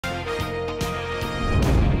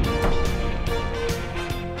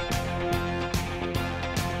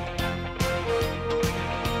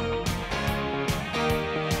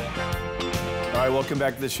welcome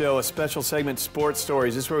back to the show. A special segment, Sports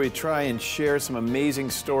Stories. This is where we try and share some amazing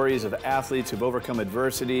stories of athletes who've overcome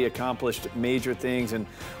adversity, accomplished major things, and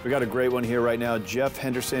we got a great one here right now. Jeff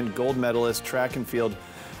Henderson, gold medalist, track and field,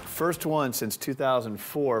 first one since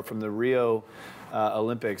 2004 from the Rio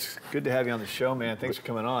Olympics. Good to have you on the show, man. Thanks for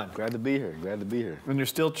coming on. Glad to be here. Glad to be here. When you're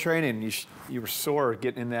still training, you were sore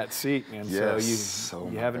getting in that seat, man. Yes. So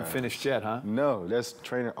you haven't finished yet, huh? No, that's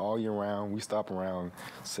training all year round. We stop around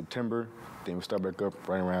September, then we start back up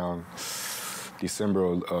right around December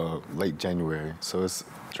or late January. So it's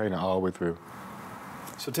training all the way through.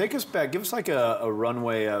 So take us back. Give us like a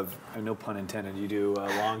runway of, no pun intended, you do a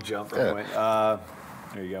long jump runway.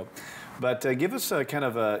 There you go. But give us a kind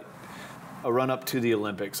of a run up to the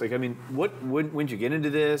Olympics. Like, I mean, when did you get into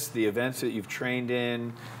this, the events that you've trained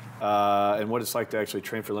in, and what it's like to actually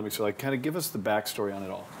train for Olympics? So like, kind of give us the backstory on it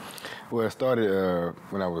all. Well, it started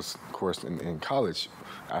when I was, of course, in college.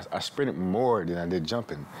 I sprinted more than I did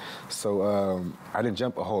jumping. So I didn't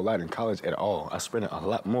jump a whole lot in college at all. I sprinted a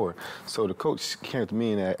lot more. So the coach came to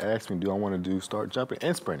me and asked me, do I want to start jumping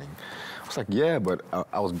and sprinting? I was like, yeah, but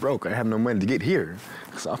I was broke. I had no money to get here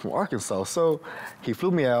because I'm from Arkansas. So he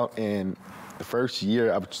flew me out, and the first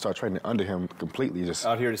year I would start training under him completely. Just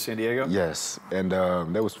out here to San Diego? Yes, and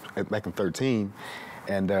that was back in 2013.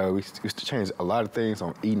 And we used to change a lot of things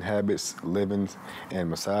on eating habits, living, and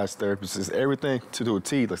massage therapists. It's everything to do with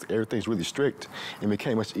T. Like, everything's really strict. It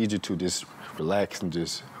became much easier to just relax and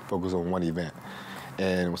just focus on one event.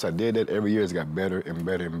 And once I did that, every year it got better and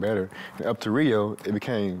better and better. And up to Rio, it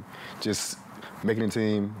became just making a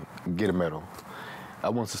team, get a medal. I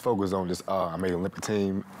wasn't just focused on just, I made an Olympic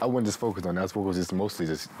team. I wasn't just focused on that. I was focused just mostly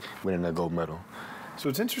just winning that gold medal. So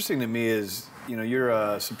what's interesting to me is, you know, you're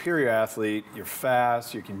a superior athlete, you're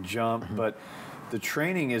fast, you can jump, but the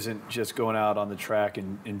training isn't just going out on the track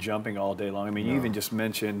and jumping all day long. I mean, you even just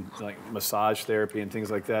mentioned like massage therapy and things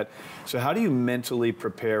like that. So how do you mentally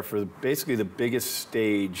prepare for basically the biggest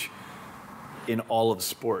stage in all of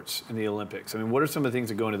sports in the Olympics? I mean, what are some of the things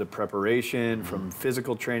that go into the preparation from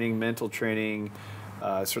physical training, mental training,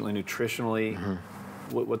 certainly nutritionally?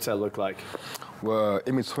 What's that look like? Well,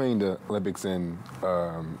 in between the Olympics and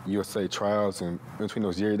USA trials, and in between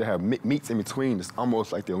those years, they have meets in between. It's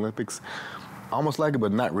almost like the Olympics. Almost like it,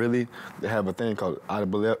 but not really. They have a thing called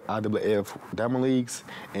IAAF Diamond Leagues,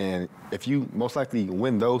 and if you most likely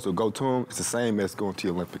win those or go to them, it's the same as going to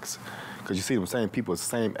the Olympics. Because you see the same people, the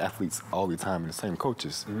same athletes all the time, and the same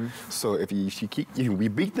coaches. So if we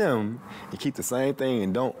beat them and keep the same thing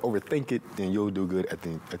and don't overthink it, then you'll do good at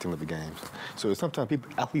the Olympic Games. So sometimes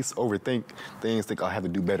athletes overthink things, think, I have to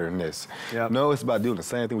do better than this. Yep. No, it's about doing the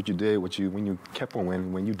same thing what you did, when you kept on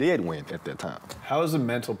winning, when you did win at that time. How is the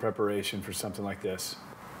mental preparation for something like this?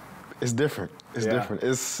 It's different. It's different.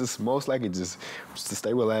 It's most likely just to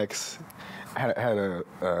stay relaxed. I had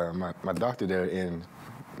my doctor there in.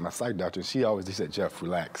 My psych doctor, she said, Jeff,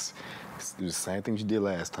 relax. Do the same things you did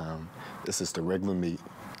last time. This is the regular meet.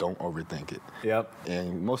 Don't overthink it. Yep.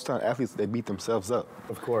 And most times athletes, they beat themselves up.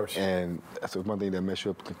 Of course. And that's one thing that messes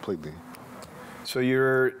you up completely. So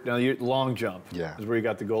you're long jump. Yeah. Is where you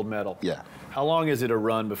got the gold medal. Yeah. How long is it a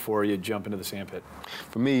run before you jump into the sandpit?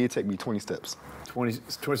 For me, it take me 20 steps. 20,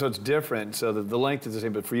 so it's different. So the length is the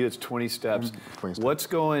same, but for you, it's 20 steps. 20 steps. What's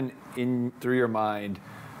going through your mind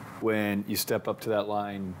when you step up to that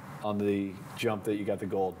line on the jump that you got the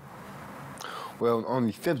gold? Well, on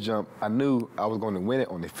the fifth jump, I knew I was going to win it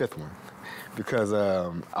on the fifth one because I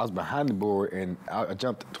was behind the board and I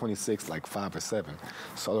jumped 26, like 5 or 7.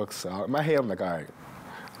 So in my head, I'm like, all right,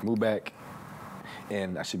 move back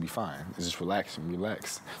and I should be fine. It's just relax and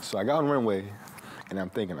relax. So I got on the runway and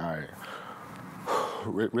I'm thinking, all right,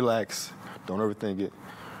 relax, don't overthink it.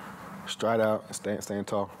 Stride out, stand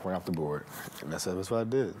tall, run off the board. And that's what I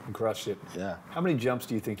did. You crushed it. Yeah. How many jumps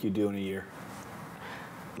do you think you do in a year?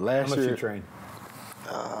 How much do you train?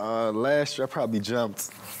 Last year I probably jumped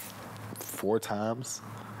 4 times,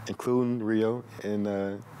 including Rio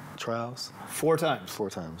in trials. 4 times? 4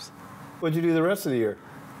 times. What'd you do the rest of the year?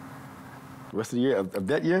 The rest of the year, of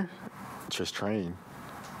that year, just train.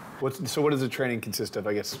 So what does the training consist of,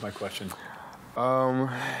 I guess is my question.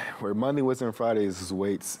 Where Monday, Wednesday, and Fridays is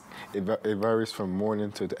weights. It varies from morning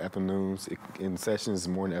to the afternoons. In sessions,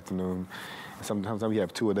 morning, afternoon. And sometimes we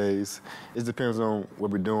have 2 a days. It depends on what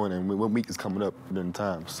we're doing and what week is coming up during the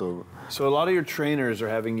time. So a lot of your trainers are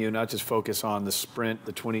having you not just focus on the sprint,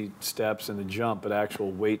 the 20 steps and the jump, but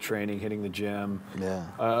actual weight training, hitting the gym.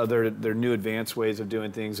 Yeah. There are new advanced ways of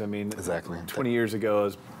doing things. I mean, exactly. 20 years ago,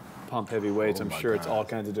 is pump heavy weights. I'm sure it's all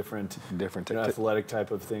kinds of different athletic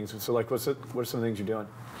type of things. So like, what are some things you're doing?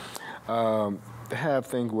 They have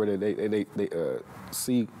things where they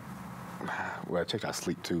see well, I checked out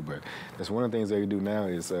sleep too, but that's one of the things they do now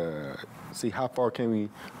is see how fast can we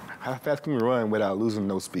run without losing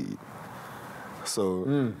no speed.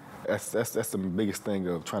 So that's the biggest thing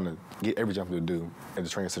of trying to get every jumper to do at the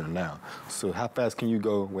training center now. So how fast can you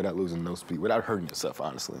go without losing no speed, without hurting yourself,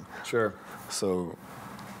 honestly? Sure. So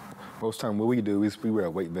most time what we do is we wear a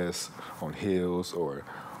weight vest on hills or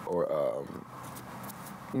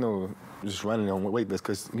you know, just running on weight vest,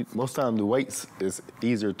 because most time the weights is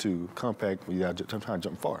easier to compact when you're trying to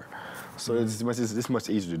jump far. So it's much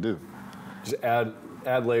easier to do. Just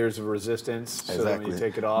add layers of resistance so that when you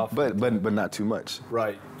take it off. But not too much.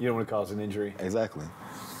 Right. You don't want to cause an injury. Exactly.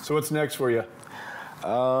 So what's next for you?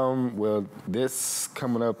 Well, this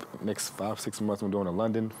coming up next 5-6 months, I'm doing in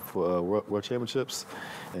London for World Championships.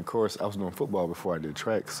 And of course, I was doing football before I did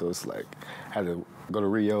track, so it's like I had to go to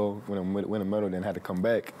Rio, win a medal, then had to come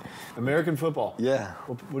back. American football? Yeah.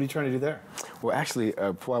 What are you trying to do there? Well, actually,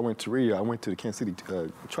 before I went to Rio, I went to the Kansas City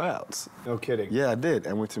tryouts. No kidding. Yeah, I did.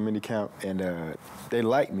 I went to mini camp, and they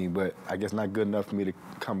liked me, but I guess not good enough for me to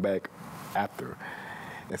come back after.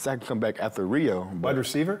 And so I could come back after Rio. Wide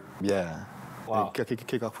receiver? Yeah. Wow.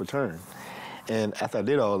 Kick off return. And after I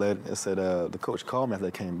did all that, it said the coach called me after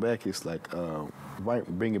I came back. He's like,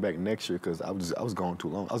 bring it back next year, because I was gone too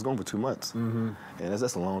long. I was gone for 2 months, and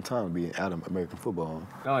that's a long time to be out of American football.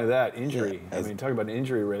 Not only that, injury. Yeah, I mean, talk about an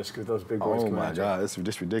injury risk with those big boys. Oh my God, it's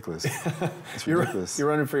just ridiculous. It's ridiculous. You're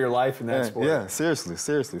running for your life in that sport. Yeah, seriously.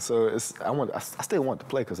 So I still want to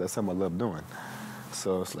play because that's something I love doing.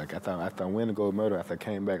 So it's like after I win the gold medal, after I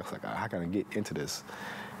came back, I was like, how can I get into this?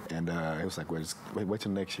 And it was like, wait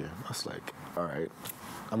till next year. I was like, all right.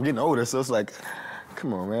 I'm getting older, so it's like,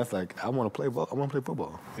 come on, man. It's like, I want to play ball. I want to play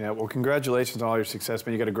football. Yeah, well, congratulations on all your success,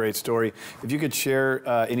 man. You got a great story. If you could share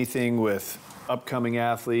anything with upcoming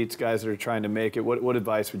athletes, guys that are trying to make it, what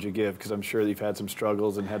advice would you give? Because I'm sure that you've had some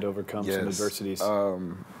struggles and had to overcome some adversities.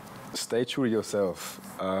 Stay true to yourself.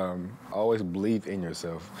 Always believe in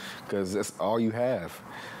yourself, because that's all you have.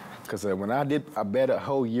 Because when I bet a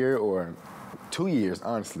whole year or 2 years,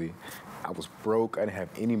 honestly, I was broke. I didn't have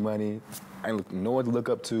any money. I didn't know what to look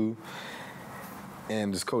up to.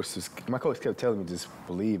 And my coach kept telling me, just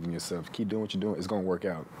believe in yourself. Keep doing what you're doing. It's going to work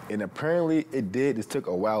out. And apparently it did. It took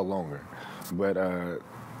a while longer. But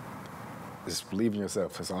just believe in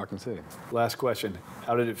yourself. That's all I can say. Last question.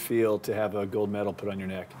 How did it feel to have a gold medal put on your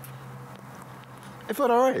neck? It felt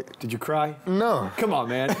all right. Did you cry? No. Come on,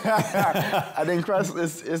 man. I didn't cry.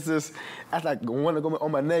 It's just, as I want to go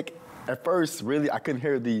on my neck, at first, really, I couldn't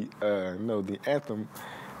hear the anthem,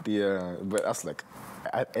 but I was like,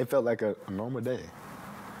 it felt like a normal day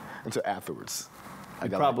until afterwards. You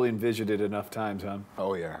probably envisioned it enough times, huh?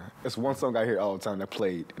 Oh yeah, it's one song I hear all the time that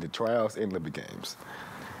played in the tryouts and Olympic Games.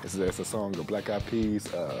 It's a song of Black Eyed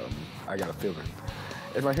Peas. I Got a Feeling.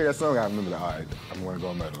 If I hear that song, I remember that. All right, I'm going to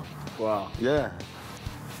go medal. Wow. Yeah.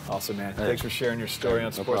 Awesome, man. Hey. Thanks for sharing your story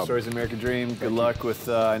on Sports Stories of American Dream. Good luck with,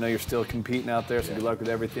 I know you're still competing out there, so good luck with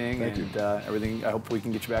everything. Thank you. Everything. I hope we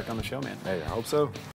can get you back on the show, man. Hey, I hope so.